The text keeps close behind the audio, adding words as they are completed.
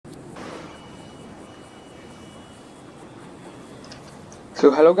So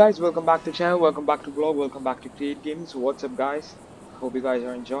hello guys, welcome back to the channel, welcome back to vlog, welcome back to Create Gaming. So what's up guys? Hope you guys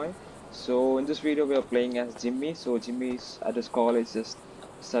are enjoying. So in this video we are playing as Jimmy. So Jimmy's at his college just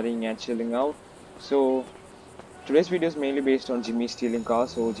studying and chilling out. So today's video is mainly based on Jimmy stealing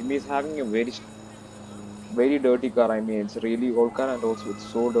cars. So Jimmy is having a very dirty car. I mean it's a really old car and also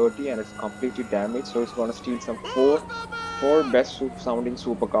it's so dirty and it's completely damaged. So he's gonna steal some four best sounding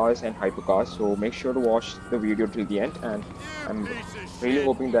supercars and hypercars. So make sure to watch the video till the end, and I'm really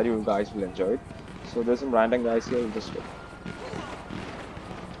hoping that you guys will enjoy it. So there's some random guys here. We'll just look.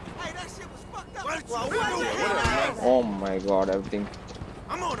 Oh my god, everything.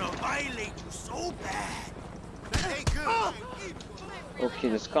 I'm gonna violate you so bad. Hey, good. Okay,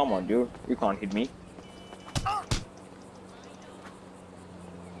 just come on, dude. You can't hit me.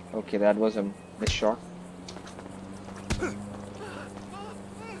 Okay, that was a missed shot.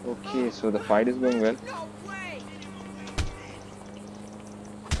 Okay, so the fight is going well.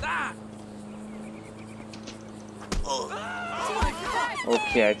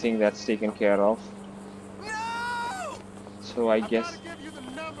 Okay, I think that's taken care of. So I guess.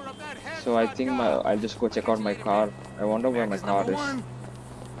 So I think I'll just go check out my car. I wonder where my car is.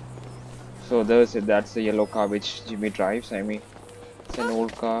 So that's the yellow car which Jimmy drives. I mean, it's an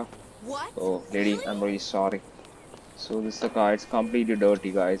old car. Oh, lady, I'm really sorry. So this is the car. It's completely dirty,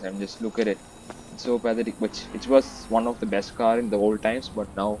 guys. I'm just look at it. It's so pathetic. But it was one of the best car in the old times, but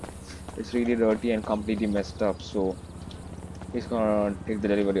now it's really dirty and completely messed up. So he's gonna take the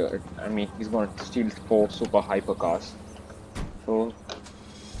delivery. I mean, he's gonna steal 4 super hyper cars. So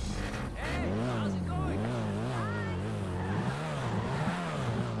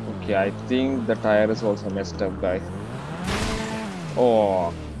okay, I think the tire is also messed up, guys.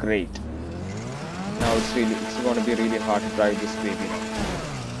 Oh, great. Now it's going to be really hard to drive this baby now.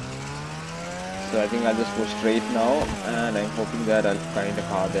 So I think I'll just go straight now, and I'm hoping that I'll find a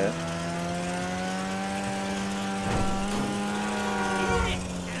car there.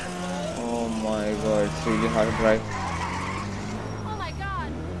 Oh my god, it's really hard to drive. Oh my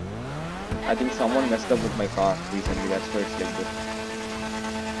god. I think someone messed up with my car recently, that's why it's like this.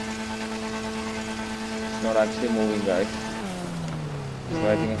 It's not actually moving, guys. So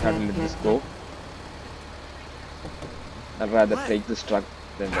I think I have to let this go. I'd rather take this truck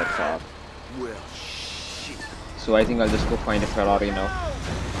than that car. Well, shit. So I think I'll just go find a Ferrari now.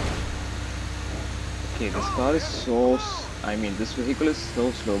 Okay, this car is so... I mean, this vehicle is so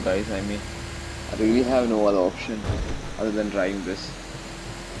slow, guys. I mean, I really have no other option other than driving this.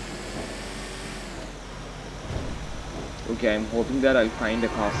 Okay, I'm hoping that I'll find a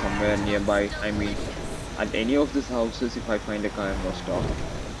car somewhere nearby. I mean, at any of these houses, if I find a car, I'm gonna stop.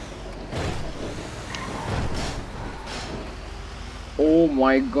 Oh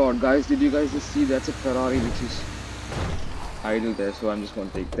my god, guys, did you guys just see? That's a Ferrari which is idle there, so I'm just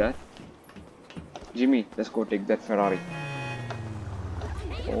gonna take that. Jimmy, let's go take that Ferrari.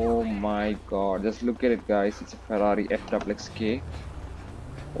 Oh my god, just look at it, guys. It's a Ferrari F-K.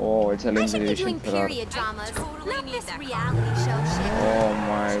 Oh, it's a limited edition Ferrari. Period dramas, not this reality show shit. Oh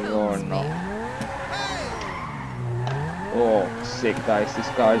my god, no. Oh, sick, guys. This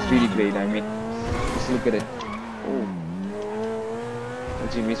car is really great. I mean, just look at it. Oh.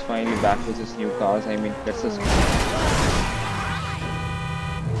 Jimmy's finally back with his new cars. I mean, let's just...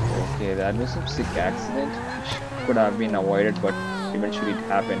 Okay, that was some sick accident which could have been avoided, but eventually it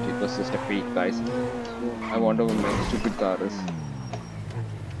happened. It was just a freak, guys. So I wonder where my stupid car is.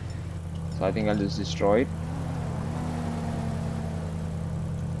 So I think I'll just destroy it.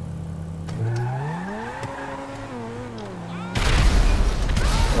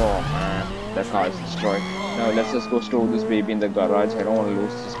 Oh man, that car is destroyed. Now let's just go store this baby in the garage. I don't want to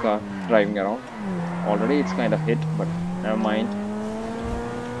lose this car driving around. Already it's kind of hit, but never mind.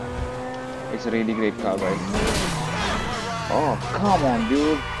 It's a really great car, guys. Oh, come on,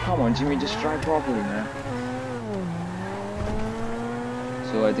 dude. Come on, Jimmy, just drive properly, man.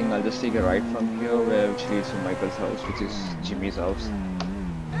 So I think I'll just take a right from here, which leads to Michael's house, which is Jimmy's house.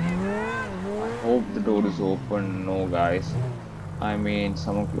 I hope the door is open. No, guys. I mean,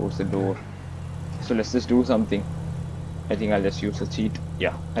 someone closed the door. So let's just do something. I think I'll just use a cheat.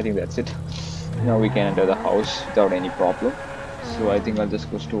 Yeah, I think that's it. Now we can enter the house without any problem. So I think I'll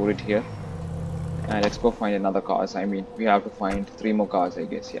just go store it here. And let's go find another cars. I mean, we have to find 3 more cars, I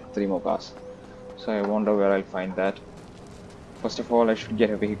guess. Yeah, 3 more cars. So I wonder where I'll find that. First of all, I should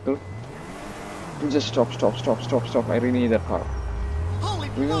get a vehicle. Just stop. I really need that car.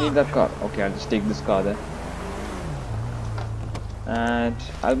 Really need that car. Okay, I'll just take this car then. And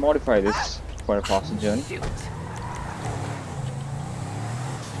I'll modify this for a faster journey.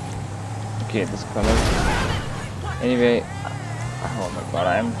 Okay, this color. Anyway, Oh my god,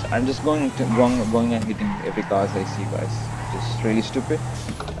 I'm just going and hitting every cars I see, guys. Just really stupid.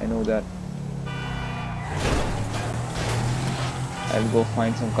 I know that. I'll go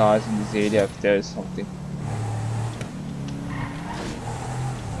find some cars in this area if there is something.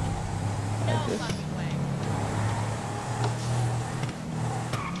 I just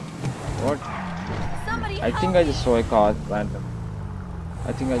what? Somebody I think help I just saw a car random.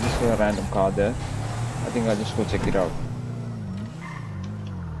 I think I just saw a random car there. I think I'll just go check it out.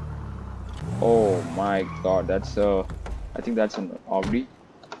 Oh my god, that's a. I think that's an Audi.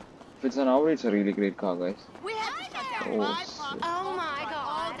 If it's an Audi, it's a really great car, guys. We have to shut down Oh, five blocks. Oh my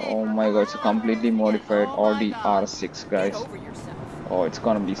god. oh my god, it's a completely modified Audi R6, Get guys. over yourself. Oh, it's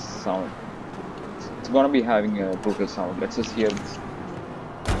gonna be sound. It's gonna be having a brutal sound. Let's just hear this.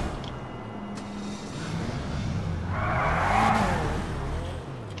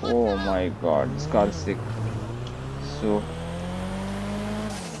 Oh my god, this car is sick. So,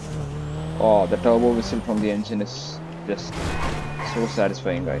 oh, the turbo whistle from the engine is just so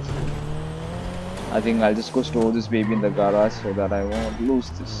satisfying, guys. I think I'll just go store this baby in the garage so that I won't lose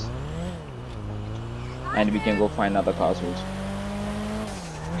this. And we can go find other cars also.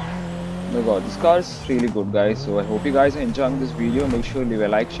 Oh my god, this car is really good, guys. So I hope you guys are enjoying this video. Make sure to leave a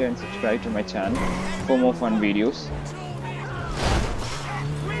like, share and subscribe to my channel for more fun videos.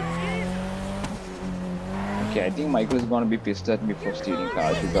 Okay, I think Michael is gonna be pissed at me for stealing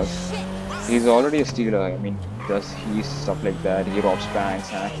cars because he's already a stealer. I mean, he's stuff like that. He robs banks,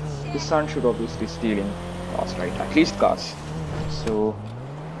 and his son should obviously stealing cars, right? At least cars. So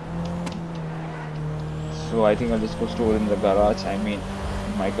I think I'll just go store it in the garage. I mean,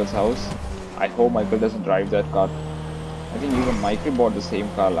 in Michael's house. I hope Michael doesn't drive that car. I think even Michael bought the same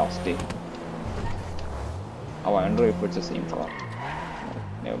car last day. Oh, I wonder if it's the same car.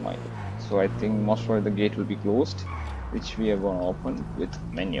 No, never mind. So I think most probably the gate will be closed, which we are going to open with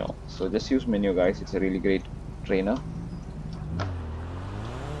menu. So just use menu, guys. It's a really great trainer.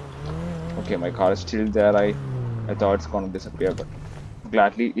 Okay, my car is still there. I thought it's going to disappear, but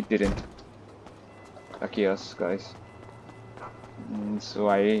gladly it didn't. Lucky us, guys. So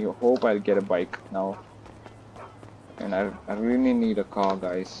I hope I'll get a bike now. And I really need a car,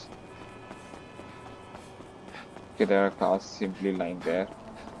 guys. Okay, there are cars simply lying there.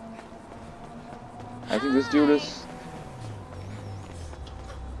 I think this dude is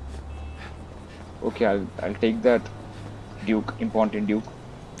okay. I'll take that Duke, important Duke.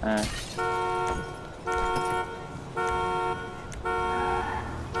 Okay,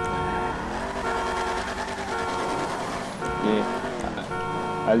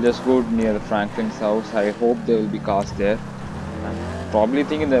 I'll just go near Franklin's house. I hope there will be cars there. I'm probably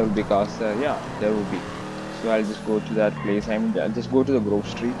thinking there will be cars there. Yeah, there will be. So I'll just go to that place. I'll just go to the Grove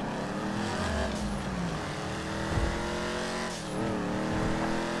Street.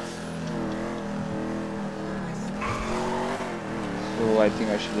 So I think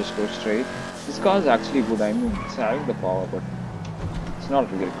I should just go straight. This car is actually good. I mean, it's having the power, but it's not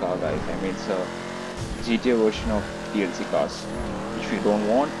a real car, guys. I mean, it's a GTA version of DLC cars, which we don't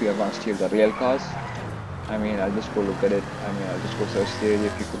want. We are gonna steal the real cars. I mean, I'll just go look at it. I mean, I'll just go search the area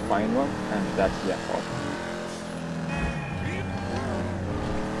if you could find one, and that's their fault.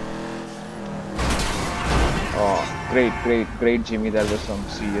 Oh, great, Jimmy. That was some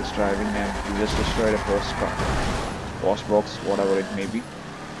serious driving, and you just destroyed a post box, whatever it may be.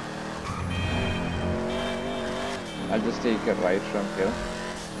 I'll just take a right from here.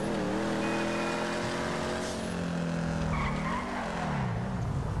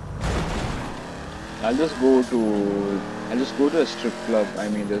 I'll just go to a strip club. I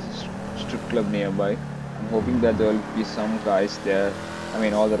mean, there's a strip club nearby. I'm hoping that there will be some guys there. I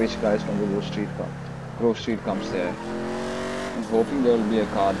mean, all the rich guys from the Grove Street comes there. I'm hoping there will be a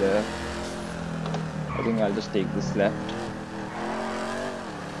car there. I think I'll just take this left.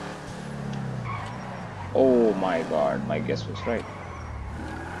 Oh my god, my guess was right.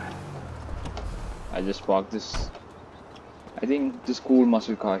 I just parked this. I think this cool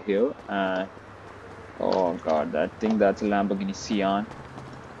muscle car here, and oh god, I think that's a Lamborghini Sian,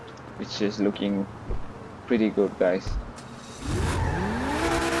 which is looking pretty good, guys.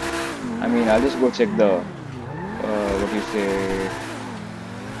 I mean, I'll just go check the what do you say,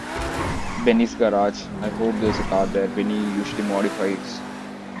 Benny's garage. I hope there's a car there. Benny usually modifies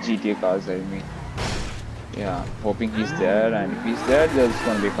GTA cars, I mean. Yeah, hoping he's there, and if he's there, there's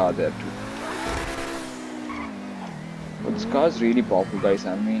gonna be a car there too. But this car is really powerful, guys.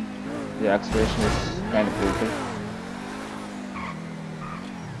 I mean, the acceleration is kind of brutal.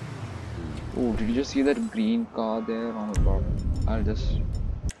 Oh, did you just see that green car there? Oh my god. I'll just...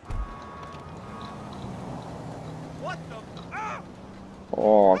 What the? Ah!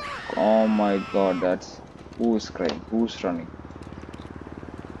 Oh, oh my God, that's who's crying? Who's running?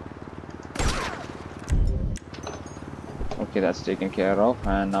 Okay, that's taken care of,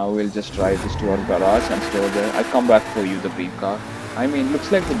 and now we'll just drive this to our garage and store there. I'll come back for you, the green car. I mean,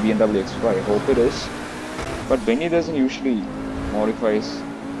 looks like the BMW X5. I hope it is. But Benny doesn't usually modifies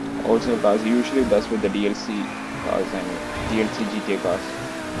original cars. He usually does with the DLC cars. I mean, DLC GTA cars.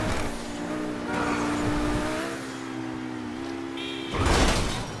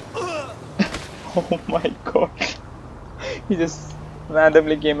 Oh my God! He just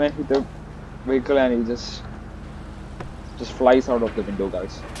randomly came and hit the vehicle, and he just flies out of the window,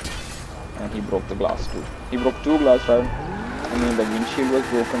 guys. And he broke the glass too. He broke two glass, right? I mean, the windshield was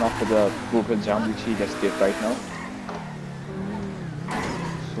broken after the brutal jump which he just did right now.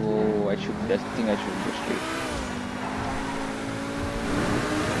 So I think I should go straight.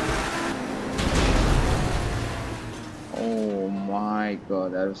 Oh my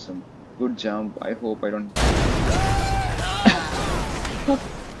God, that was some good jump. I hope I don't.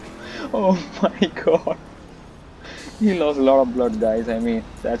 Oh my God. He lost a lot of blood, guys. I mean,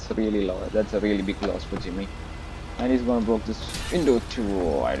 that's a really big loss for Jimmy. And he's gonna broke this window too.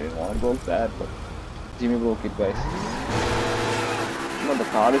 Oh, I didn't want to broke that, but Jimmy broke it, guys. No, the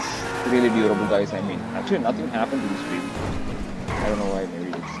car is really durable, guys. I mean, actually nothing happened to this baby. I don't know why.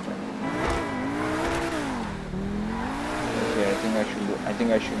 Maybe it's. Okay, I think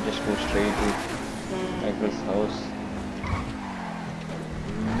I should just go straight to Michael's house.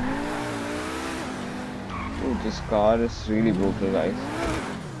 Oh, this car is really brutal, guys.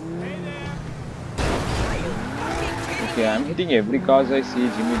 Okay, I'm hitting every car I see.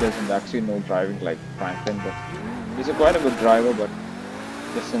 Jimmy doesn't actually know driving like Franklin, but he's quite a good driver, but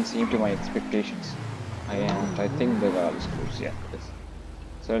doesn't seem to my expectations. I think the car is close, yeah. Yes.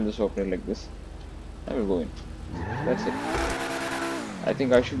 So I'll just open it like this. I will go in. That's it. I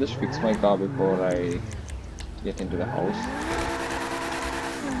think I should just fix my car before I get into the house.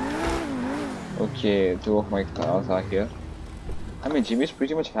 Okay, two of my cars are here. I mean, Jimmy's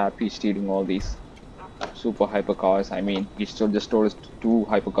pretty much happy stealing all these super hypercars. I mean, he still just stole two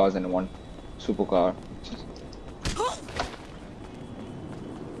hypercars and one supercar.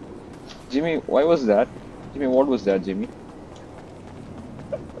 Jimmy, why was that? Jimmy, what was that, Jimmy?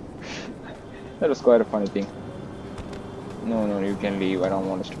 That was quite a funny thing. No, you can leave. I don't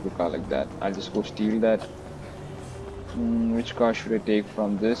want a stupid car like that. I'll just go steal that. Which car should I take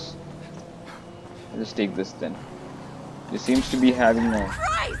from this? I'll just take this then. This seems to be having a...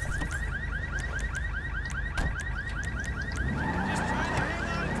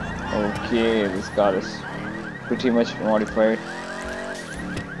 Okay, this car is pretty much modified.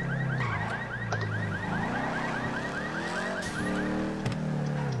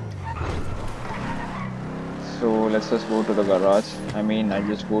 So let's just go to the garage. I mean, I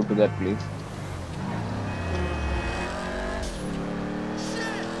just go to that place.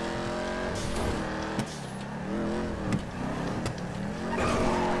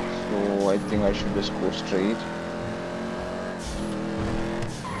 So I think I should just go straight.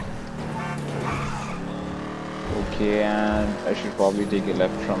 Okay, and I should probably take a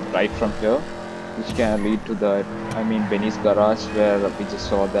right from here, which can lead to the, I mean, Benny's garage, where we just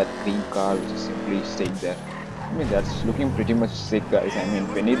saw that green car which is simply staying there. I mean, that's looking pretty much sick, guys. I mean,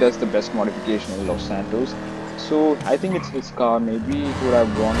 Benny does the best modification in Los Santos, so I think it's his car. Maybe he would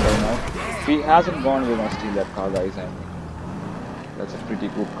have gone by now. If he hasn't gone, we're gonna steal that car, guys. I mean, that's a pretty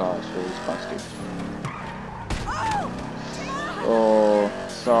good car, so it's gonna steal. Oh,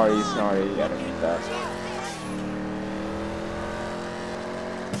 sorry, I don't mean that.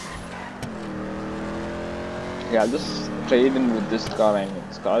 Yeah, I'll just trade in with this car. I mean,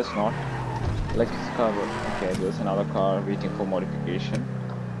 this car is not like this car, but okay, there's another car waiting for modification.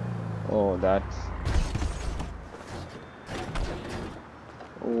 Oh, that's...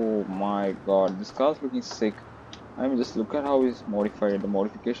 Oh my god, this car's looking sick. I mean, just look at how it's modified, the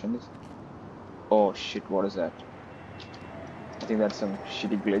modification is... Oh shit, what is that? I think that's some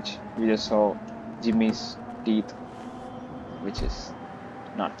shitty glitch. We just saw Jimmy's teeth, which is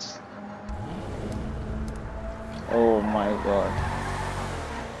nuts. Oh my god.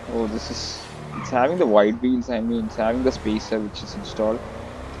 Oh, it's having the wide wheels. I mean, it's having the spacer which is installed,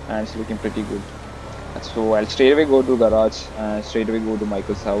 and it's looking pretty good. So I'll straight away go to garage and straight away go to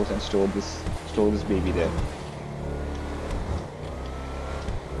Michael's house and store this baby there.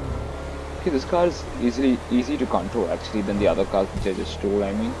 Okay, this car is easy to control actually than the other cars which I just stole.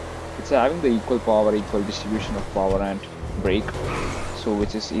 I mean, it's having the equal power, equal distribution of power and brake, so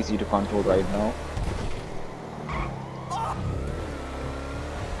which is easy to control right now.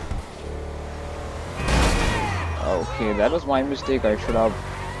 Okay, that was my mistake. I should have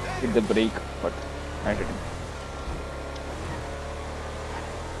hit the brake, but I didn't.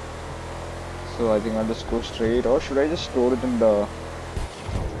 So I think I'll just go straight, or should I just store it in the...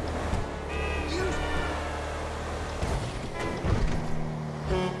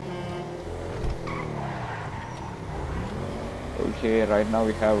 Okay, right now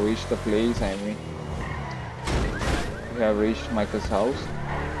we have reached the place. I mean, we have reached Michael's house.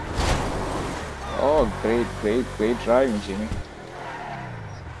 Oh, great driving, Jimmy.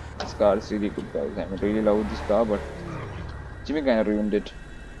 This car is really good, guys. I mean, really love this car, but Jimmy kind of ruined it.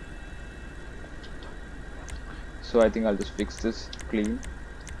 So I think I'll just fix this. Clean,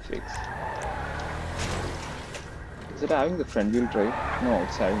 fix. Is it having the front wheel drive? No,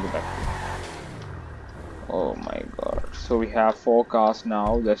 it's having the back wheel. Oh my god. So we have 4 cars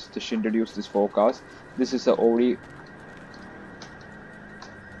now. Let's just introduce this 4 cars. This is the Audi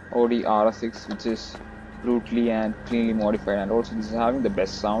RS6, which is brutally and cleanly modified, and also this is having the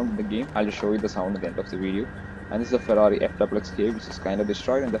best sound in the game. I'll just show you the sound at the end of the video. And this is the Ferrari FXK, which is kind of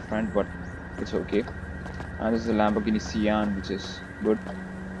destroyed in the front, but it's okay. And this is the Lamborghini Sian, which is good.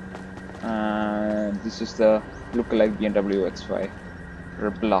 And this is the lookalike BMW X5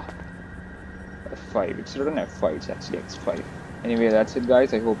 Rebla F5. It's written F5, it's actually X5. Anyway, that's it,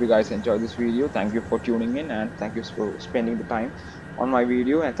 guys. I hope you guys enjoyed this video. Thank you for tuning in, and thank you for spending the time on my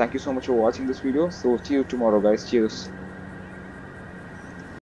video, and thank you so much for watching this video. So see you tomorrow, guys. Cheers.